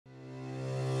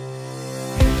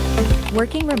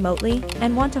Working remotely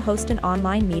and want to host an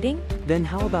online meeting? Then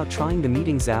how about trying the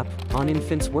Meetings app on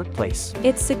InfinCE Workplace?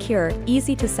 It's secure,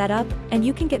 easy to set up, and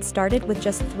you can get started with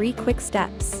just 3 quick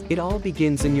steps. It all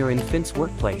begins in your InfinCE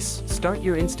Workplace. Start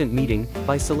your instant meeting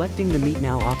by selecting the Meet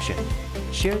Now option.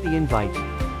 Share the invite,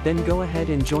 then go ahead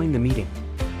and join the meeting.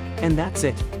 And that's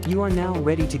it. You are now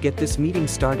ready to get this meeting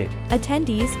started.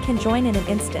 Attendees can join in an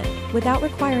instant, without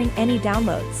requiring any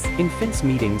downloads. InfinCE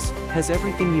Meetings has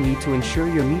everything you need to ensure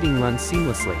your meeting runs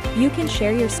seamlessly. You can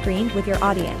share your screen with your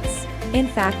audience. In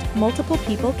fact, multiple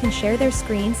people can share their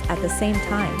screens at the same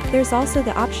time. There's also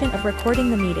the option of recording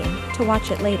the meeting to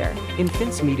watch it later.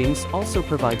 InfinCE Meetings also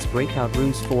provides breakout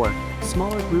rooms for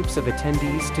smaller groups of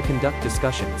attendees to conduct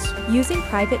discussions. Using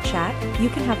private chat, you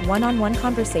can have one-on-one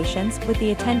conversations with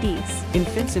the attendees.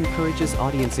 InfinCE encourages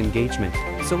audience engagement,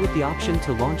 so with the option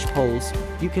to launch polls,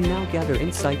 you can now gather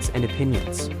insights and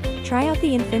opinions. Try out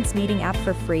the InfinCE Meeting app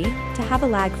for free to have a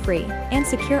lag-free and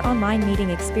secure online meeting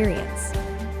experience.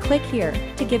 Click here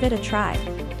to give it a try.